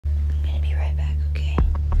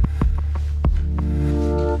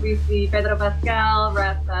we see Pedro Pascal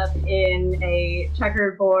wrapped up in a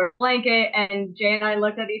checkerboard blanket, and Jay and I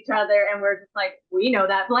looked at each other and we're just like, we know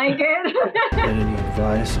that blanket. Any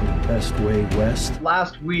advice on the best way west?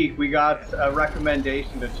 Last week, we got a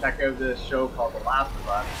recommendation to check out this show called The Last of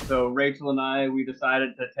Us. So Rachel and I, we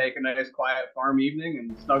decided to take a nice quiet farm evening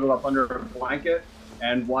and snuggle up under a blanket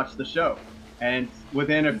and watch the show. And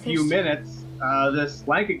within a few minutes, this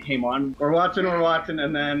blanket came on. We're watching,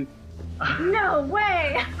 and then... No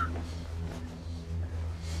way!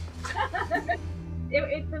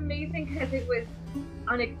 It's amazing because it was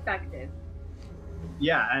unexpected.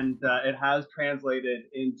 Yeah, and it has translated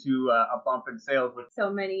into a bump in sales.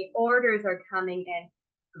 So many orders are coming in.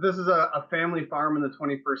 This is a family farm in the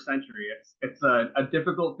 21st century. It's a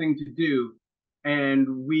difficult thing to do,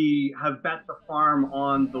 and we have bet the farm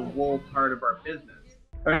on the wool part of our business.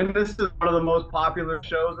 And this is one of the most popular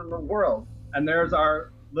shows in the world. And there's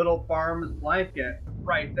our little farm's blanket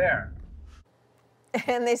right there.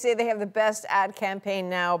 And they say they have the best ad campaign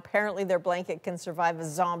now. Apparently their blanket can survive a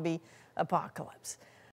zombie apocalypse.